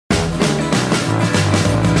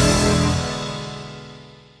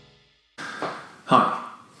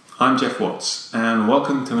I'm Geoff Watts and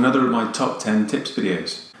welcome to another of my top 10 tips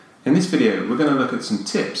videos. In this video we're going to look at some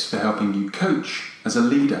tips for helping you coach as a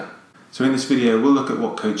leader. So in this video we'll look at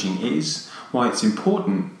what coaching is, why it's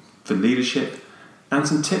important for leadership, and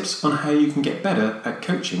some tips on how you can get better at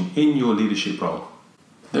coaching in your leadership role.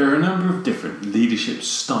 There are a number of different leadership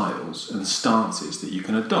styles and stances that you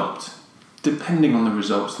can adopt depending on the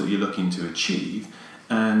results that you're looking to achieve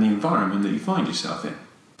and the environment that you find yourself in.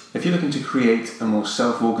 If you're looking to create a more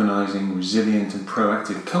self-organising, resilient and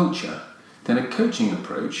proactive culture, then a coaching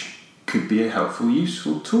approach could be a helpful,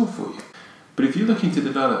 useful tool for you. But if you're looking to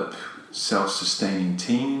develop self-sustaining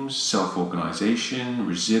teams, self-organisation,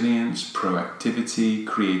 resilience, proactivity,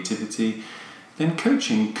 creativity, then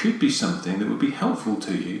coaching could be something that would be helpful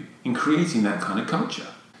to you in creating that kind of culture.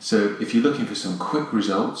 So if you're looking for some quick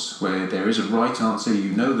results where there is a right answer,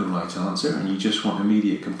 you know the right answer, and you just want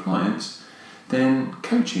immediate compliance, then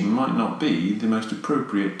coaching might not be the most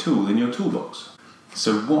appropriate tool in your toolbox.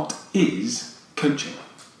 So what is coaching?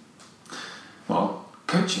 Well,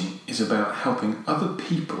 coaching is about helping other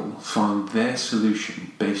people find their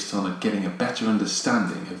solution based on getting a better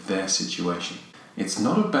understanding of their situation. It's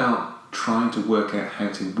not about trying to work out how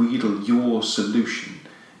to wheedle your solution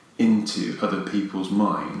into other people's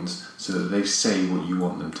minds so that they say what you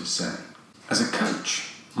want them to say. As a coach,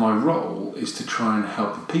 my role is to try and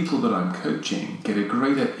help the people that I'm coaching get a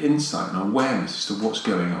greater insight and awareness as to what's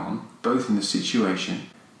going on, both in the situation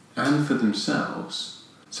and for themselves,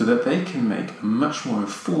 so that they can make a much more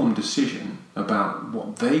informed decision about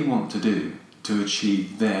what they want to do to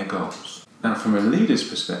achieve their goals. Now, from a leader's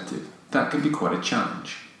perspective, that can be quite a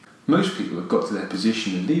challenge. Most people have got to their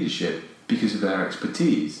position in leadership because of their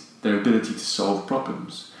expertise, their ability to solve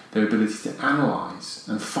problems, their ability to analyse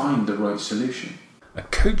and find the right solution. A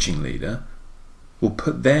coaching leader will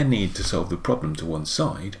put their need to solve the problem to one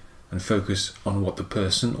side and focus on what the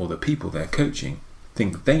person or the people they're coaching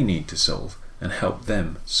think they need to solve and help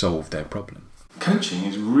them solve their problem. Coaching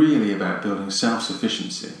is really about building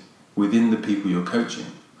self-sufficiency within the people you're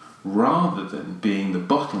coaching, rather than being the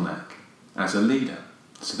bottleneck as a leader,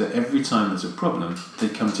 so that every time there's a problem, they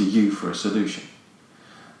come to you for a solution.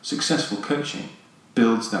 Successful coaching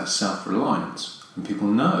builds that self-reliance, and people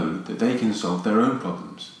know that they can solve their own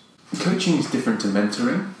problems. Coaching is different to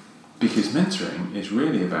mentoring, because mentoring is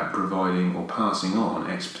really about providing or passing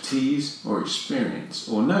on expertise or experience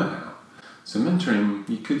or know-how. So mentoring,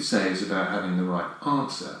 you could say, is about having the right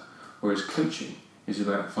answer, whereas coaching is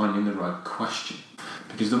about finding the right question.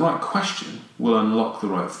 Because the right question will unlock the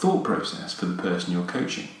right thought process for the person you're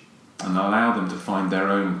coaching and allow them to find their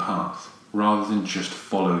own path rather than just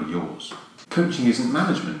follow yours. Coaching isn't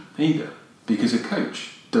management either, because a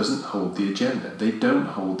coach doesn't hold the agenda. They don't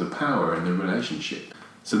hold the power in the relationship.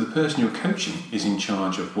 So the person you're coaching is in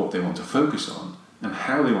charge of what they want to focus on and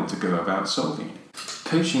how they want to go about solving it.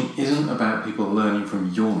 Coaching isn't about people learning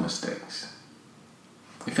from your mistakes.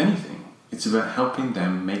 If anything, it's about helping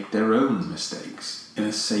them make their own mistakes in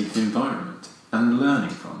a safe environment and learning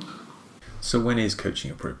from them. So when is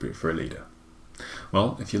coaching appropriate for a leader?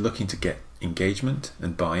 Well, if you're looking to get engagement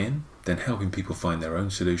and buy-in, then helping people find their own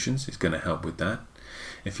solutions is going to help with that.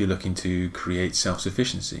 If you're looking to create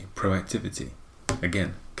self-sufficiency, proactivity,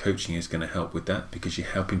 again, coaching is going to help with that because you're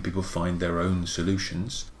helping people find their own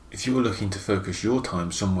solutions. If you're looking to focus your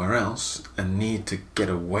time somewhere else and need to get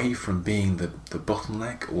away from being the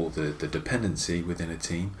bottleneck or the dependency within a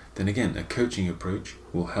team, then again, a coaching approach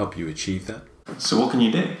will help you achieve that. So what can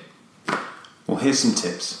you do? Well, here's some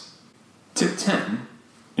tips. Tip 10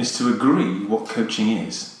 is to agree what coaching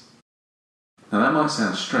is. Now that might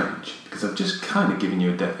sound strange because I've just kind of given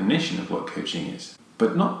you a definition of what coaching is,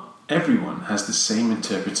 but not everyone has the same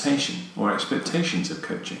interpretation or expectations of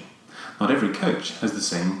coaching. Not every coach has the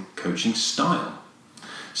same coaching style.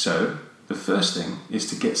 So the first thing is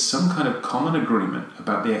to get some kind of common agreement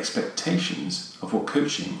about the expectations of what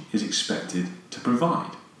coaching is expected to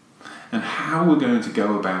provide and how we're going to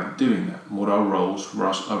go about doing that, what our roles,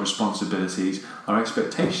 our responsibilities, our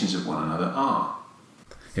expectations of one another are.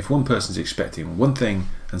 If one person's expecting one thing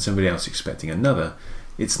and somebody else expecting another,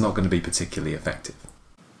 it's not going to be particularly effective.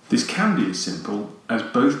 This can be as simple as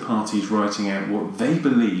both parties writing out what they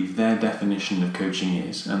believe their definition of coaching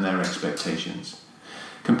is and their expectations,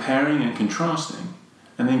 comparing and contrasting,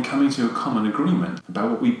 and then coming to a common agreement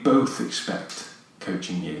about what we both expect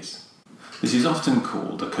coaching is. This is often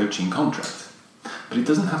called a coaching contract, but it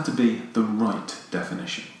doesn't have to be the right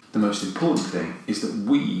definition. The most important thing is that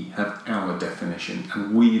we have our definition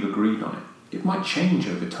and we've agreed on it. It might change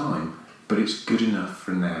over time, but it's good enough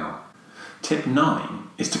for now. Tip 9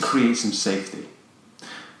 is to create some safety.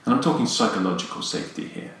 And I'm talking psychological safety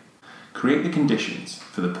here. Create the conditions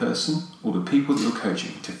for the person or the people that you're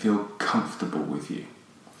coaching to feel comfortable with you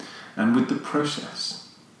and with the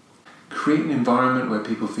process. Create an environment where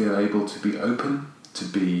people feel able to be open, to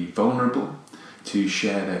be vulnerable, to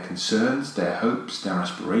share their concerns, their hopes, their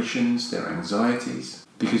aspirations, their anxieties.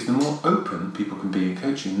 Because the more open people can be in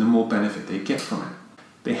coaching, the more benefit they get from it.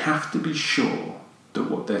 They have to be sure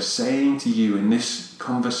that what they're saying to you in this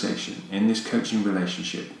conversation, in this coaching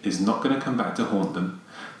relationship, is not going to come back to haunt them,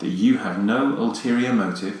 that you have no ulterior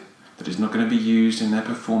motive, that is not going to be used in their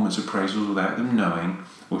performance appraisals without them knowing,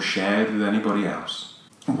 or shared with anybody else.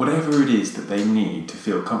 And whatever it is that they need to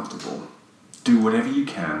feel comfortable, do whatever you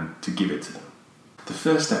can to give it to them. The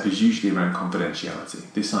first step is usually around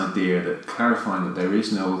confidentiality, this idea that clarifying that there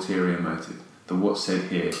is no ulterior motive, that what's said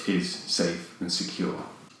here is safe and secure.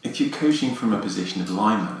 If you're coaching from a position of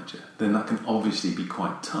line manager, then that can obviously be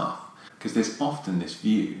quite tough, because there's often this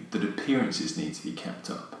view that appearances need to be kept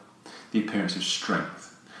up, the appearance of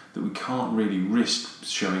strength, that we can't really risk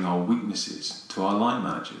showing our weaknesses to our line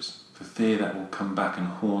managers for fear that will come back and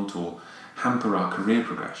haunt or hamper our career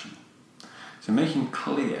progression. So making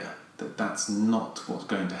clear that that's not what's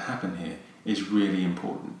going to happen here is really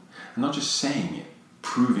important, and not just saying it,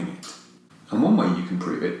 proving it. And one way you can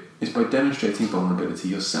prove it is by demonstrating vulnerability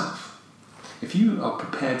yourself. If you are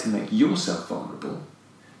prepared to make yourself vulnerable,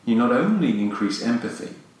 you not only increase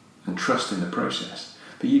empathy and trust in the process,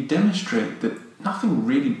 but you demonstrate that nothing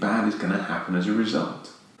really bad is going to happen as a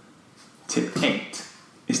result. Tip 8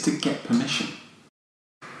 is to get permission.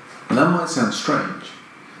 And that might sound strange,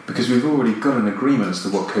 because we've already got an agreement as to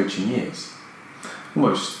what coaching is,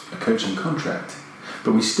 almost a coaching contract.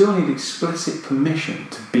 But we still need explicit permission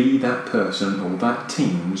to be that person or that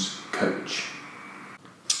team's coach.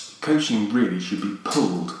 Coaching really should be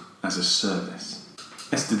pulled as a service.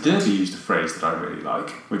 Esther Derby used a phrase that I really like,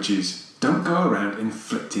 which is, don't go around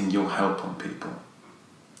inflicting your help on people.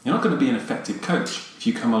 You're not going to be an effective coach if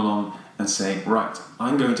you come along and say, right,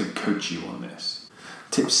 I'm going to coach you on this.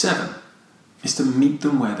 Tip 7 is to meet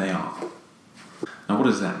them where they are. Now, what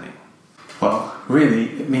does that mean? Well,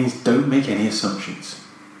 really, it means don't make any assumptions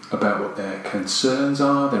about what their concerns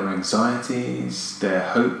are, their anxieties, their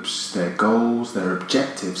hopes, their goals, their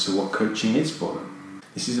objectives, or what coaching is for them.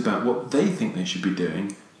 This is about what they think they should be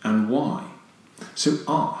doing and why. So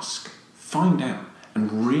ask, find out,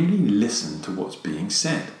 and really listen to what's being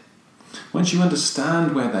said. Once you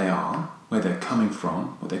understand where they are, where they're coming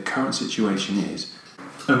from, what their current situation is,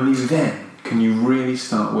 only then can you really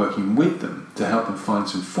start working with them to help them find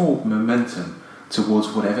some forward momentum towards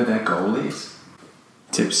whatever their goal is.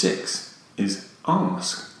 Tip 6 is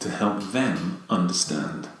ask to help them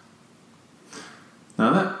understand.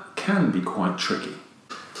 Now that can be quite tricky.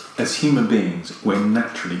 As human beings, we're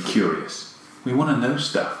naturally curious. We want to know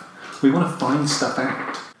stuff. We want to find stuff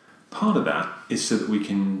out. Part of that is so that we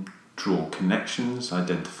can draw connections,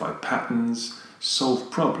 identify patterns,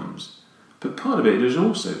 solve problems. But part of it is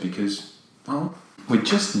also because, well, we're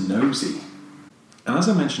just nosy. And as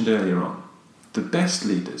I mentioned earlier on, the best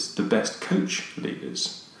leaders, the best coach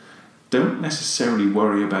leaders, don't necessarily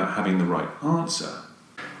worry about having the right answer.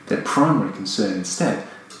 Their primary concern instead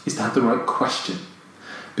is to have the right question,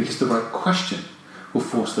 because the right question will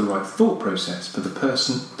force the right thought process for the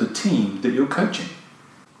person, the team that you're coaching.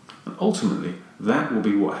 And ultimately, that will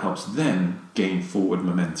be what helps them gain forward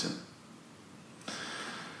momentum.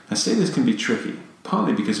 I say this can be tricky,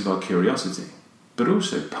 partly because of our curiosity, but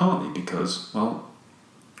also partly because, well,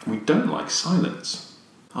 we don't like silence.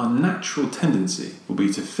 Our natural tendency will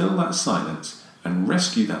be to fill that silence and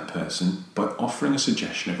rescue that person by offering a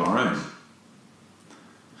suggestion of our own.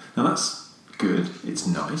 Now that's good, it's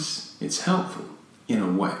nice, it's helpful, in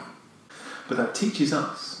a way. But that teaches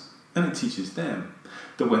us, and it teaches them,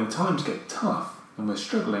 that when times get tough and we're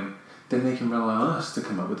struggling, then they can rely on us to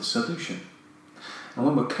come up with a solution. And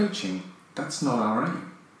when we're coaching, that's not our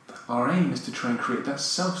aim. Our aim is to try and create that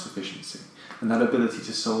self-sufficiency and that ability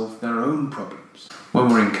to solve their own problems. When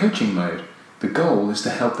we're in coaching mode, the goal is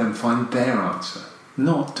to help them find their answer,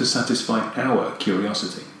 not to satisfy our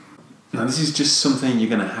curiosity. Now this is just something you're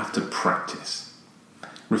going to have to practice,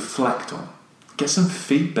 reflect on, get some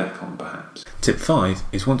feedback on perhaps. Tip 5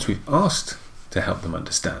 is once we've asked to help them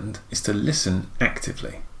understand, is to listen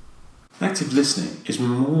actively. Active listening is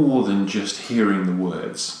more than just hearing the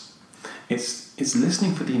words. It's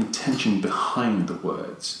listening for the intention behind the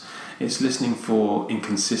words. It's listening for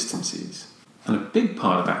inconsistencies. And a big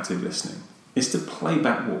part of active listening is to play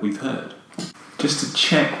back what we've heard, just to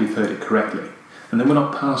check we've heard it correctly. And then we're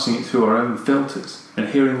not passing it through our own filters and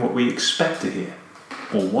hearing what we expect to hear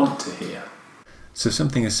or want to hear. So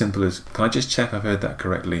something as simple as, can I just check I've heard that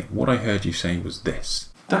correctly? What I heard you say was this.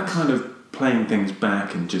 That kind of playing things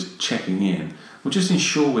back and just checking in will just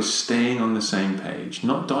ensure we're staying on the same page,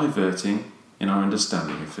 not diverting in our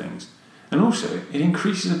understanding of things. And also, it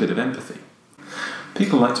increases a bit of empathy.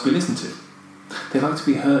 People like to be listened to. They like to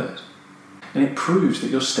be heard. And it proves that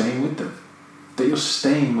you're staying with them, that you're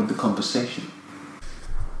staying with the conversation.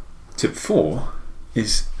 Tip 4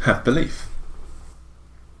 is have belief.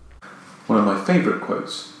 One of my favourite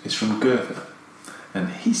quotes is from Goethe, and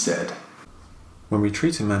he said, "When we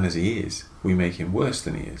treat a man as he is, we make him worse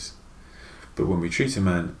than he is. But when we treat a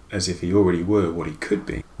man as if he already were what he could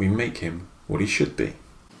be, we make him what he should be."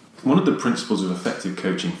 One of the principles of effective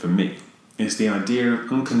coaching for me is the idea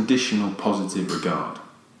of unconditional positive regard.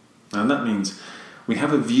 And that means we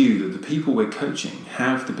have a view that the people we're coaching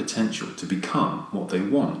have the potential to become what they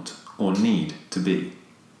want or need to be.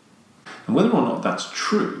 And whether or not that's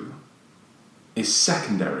true is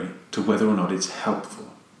secondary to whether or not it's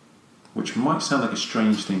helpful, which might sound like a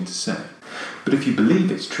strange thing to say. But if you believe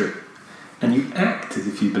it's true, and you act as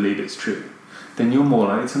if you believe it's true, then you're more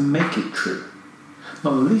likely to make it true.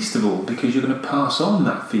 Not least of all because you're going to pass on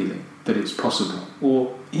that feeling that it's possible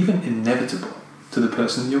or even inevitable to the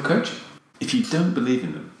person that you're coaching. If you don't believe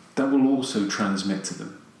in them, that will also transmit to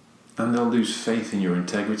them, and they'll lose faith in your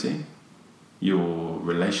integrity, your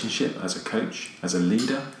relationship as a coach, as a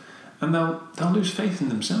leader, and they'll lose faith in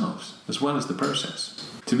themselves as well as the process.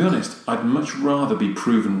 To be honest, I'd much rather be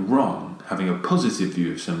proven wrong having a positive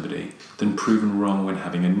view of somebody than proven wrong when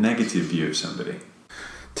having a negative view of somebody.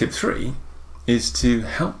 Tip 3 is to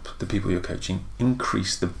help the people you're coaching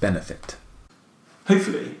increase the benefit.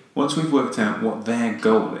 Hopefully, once we've worked out what their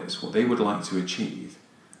goal is, what they would like to achieve,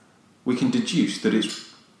 we can deduce that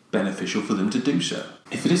it's beneficial for them to do so.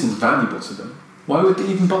 If it isn't valuable to them, why would they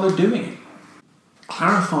even bother doing it?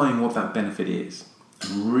 Clarifying what that benefit is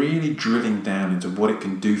and really drilling down into what it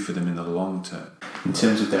can do for them in the long term, in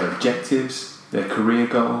terms of their objectives, their career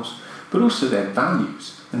goals, but also their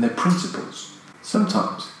values and their principles.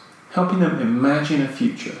 Sometimes helping them imagine a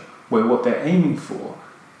future where what they're aiming for,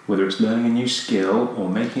 whether it's learning a new skill or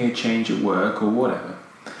making a change at work or whatever,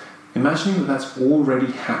 imagining that that's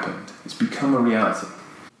already happened, it's become a reality,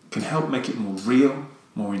 can help make it more real,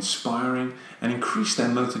 more inspiring, and increase their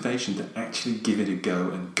motivation to actually give it a go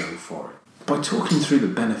and go for it. By talking through the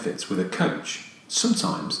benefits with a coach,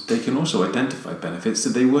 sometimes they can also identify benefits that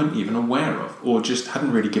they weren't even aware of or just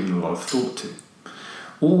hadn't really given a lot of thought to.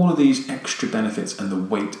 All of these extra benefits and the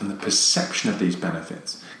weight and the perception of these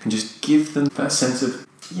benefits can just give them that sense of,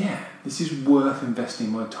 yeah, this is worth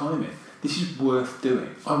investing my time in. This is worth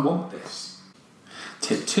doing. I want this.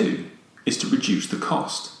 Tip 2 is to reduce the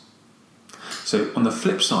cost. So on the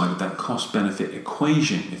flip side of that cost-benefit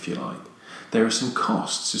equation, if you like, there are some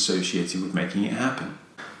costs associated with making it happen.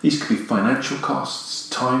 These could be financial costs,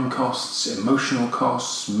 time costs, emotional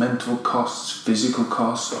costs, mental costs, physical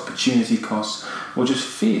costs, opportunity costs, or just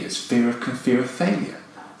fears, fear of failure,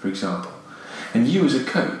 for example. And you as a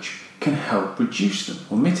coach can help reduce them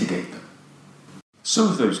or mitigate them. Some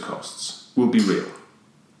of those costs will be real.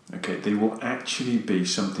 Okay, they will actually be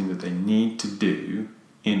something that they need to do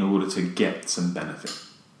in order to get some benefit.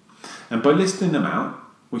 And by listing them out,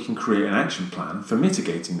 we can create an action plan for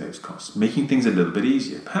mitigating those costs, making things a little bit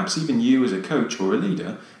easier. Perhaps even you as a coach or a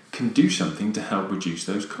leader can do something to help reduce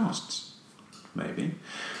those costs. Maybe.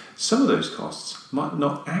 Some of those costs might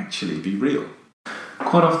not actually be real.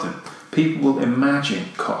 Quite often, people will imagine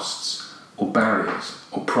costs or barriers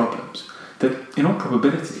or problems that, in all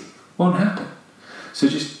probability, won't happen. So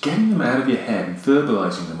just getting them out of your head and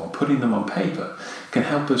verbalising them or putting them on paper can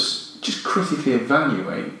help us just critically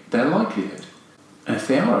evaluate their likelihood. And if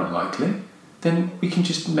they are unlikely, then we can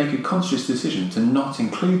just make a conscious decision to not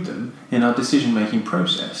include them in our decision-making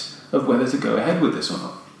process of whether to go ahead with this or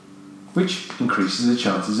not, which increases the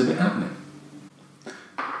chances of it happening.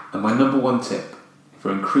 And my number one tip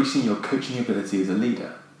for increasing your coaching ability as a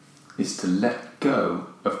leader is to let go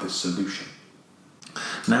of the solution.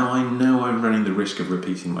 Now, I know I'm running the risk of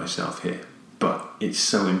repeating myself here, but it's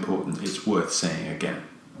so important, it's worth saying again.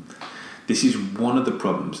 This is one of the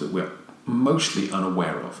problems that we're mostly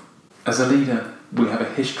unaware of. As a leader, we have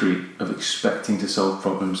a history of expecting to solve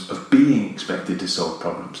problems, of being expected to solve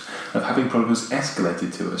problems, of having problems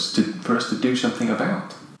escalated to us for us to do something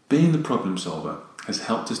about. Being the problem solver has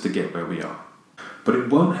helped us to get where we are, but it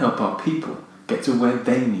won't help our people get to where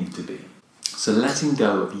they need to be. So letting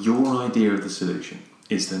go of your idea of the solution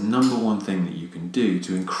is the number one thing that you can do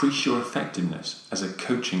to increase your effectiveness as a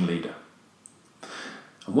coaching leader.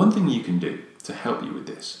 And one thing you can do to help you with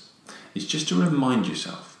this is just to remind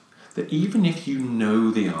yourself that even if you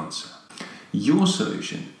know the answer, your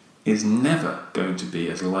solution is never going to be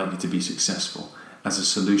as likely to be successful as a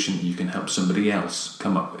solution that you can help somebody else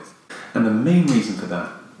come up with. And the main reason for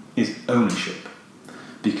that is ownership,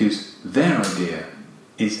 because their idea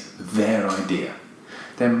is their idea.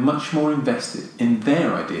 They're much more invested in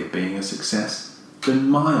their idea being a success than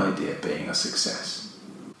my idea being a success.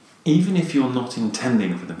 Even if you're not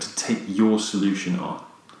intending for them to take your solution on,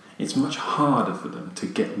 it's much harder for them to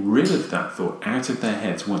get rid of that thought out of their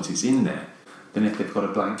heads once it's in there than if they've got a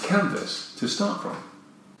blank canvas to start from.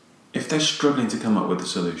 If they're struggling to come up with a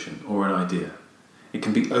solution or an idea, it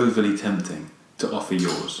can be overly tempting to offer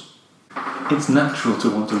yours. It's natural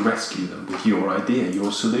to want to rescue them with your idea,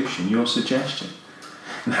 your solution, your suggestion.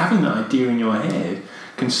 And having that idea in your head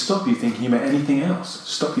can stop you thinking about anything else,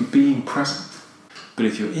 stop you being present. But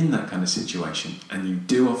if you're in that kind of situation and you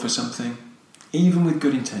do offer something, even with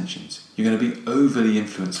good intentions, you're going to be overly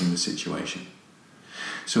influencing the situation.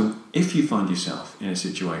 So if you find yourself in a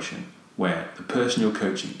situation where the person you're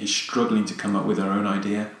coaching is struggling to come up with their own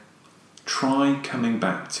idea, try coming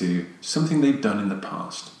back to something they've done in the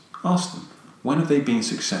past. Ask them, when have they been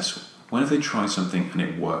successful? When have they tried something and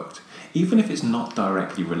it worked? Even if it's not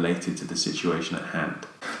directly related to the situation at hand.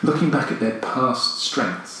 Looking back at their past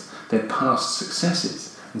strengths, their past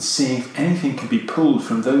successes, and seeing if anything can be pulled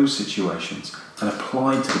from those situations and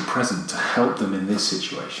applied to the present to help them in this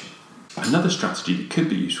situation. Another strategy that could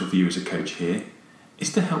be useful for you as a coach here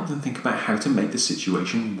is to help them think about how to make the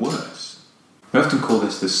situation worse. We often call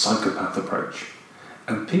this the psychopath approach,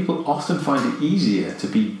 and people often find it easier to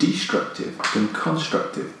be destructive than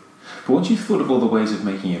constructive. But once you've thought of all the ways of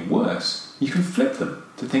making it worse, you can flip them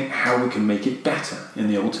to think how we can make it better in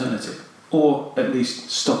the alternative, or at least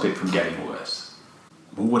stop it from getting worse.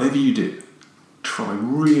 But whatever you do, try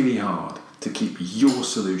really hard to keep your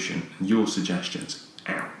solution and your suggestions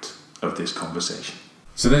out of this conversation.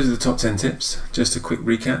 So those are the top 10 tips. Just a quick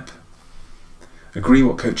recap. Agree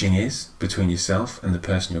what coaching is between yourself and the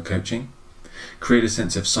person you're coaching. Create a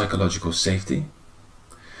sense of psychological safety.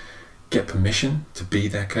 Get permission to be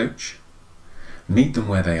their coach. Meet them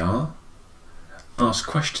where they are. Ask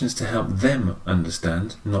questions to help them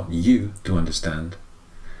understand, not you to understand.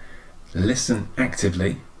 Listen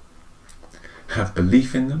actively. Have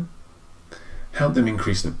belief in them. Help them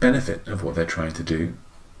increase the benefit of what they're trying to do.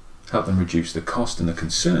 Help them reduce the cost and the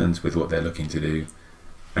concerns with what they're looking to do.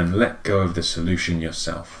 And let go of the solution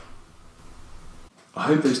yourself. I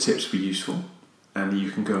hope those tips were useful and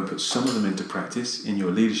you can go and put some of them into practice in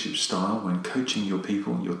your leadership style when coaching your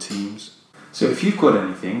people, your teams. So if you've got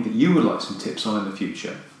anything that you would like some tips on in the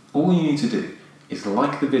future, all you need to do is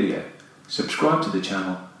like the video, subscribe to the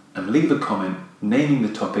channel and leave a comment naming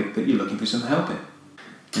the topic that you're looking for some help in.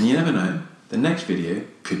 And you never know, the next video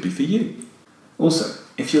could be for you. Also,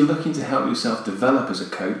 if you're looking to help yourself develop as a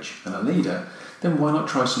coach and a leader, then why not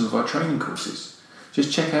try some of our training courses?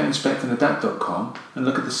 Just check out inspectandadapt.com and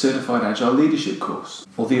look at the Certified Agile Leadership course,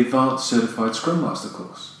 or the Advanced Certified Scrum Master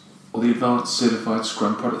course, or the Advanced Certified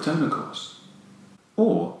Scrum Product Owner course.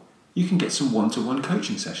 Or you can get some one-to-one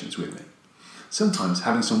coaching sessions with me. Sometimes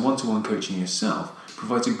having some one-to-one coaching yourself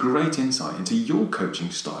provides a great insight into your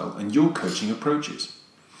coaching style and your coaching approaches.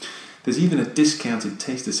 There's even a discounted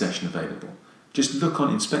taster session available. Just look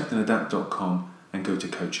on inspectandadapt.com and go to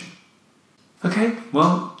coaching. Okay,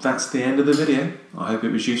 well, that's the end of the video. I hope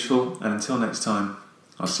it was useful, and until next time,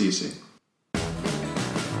 I'll see you soon.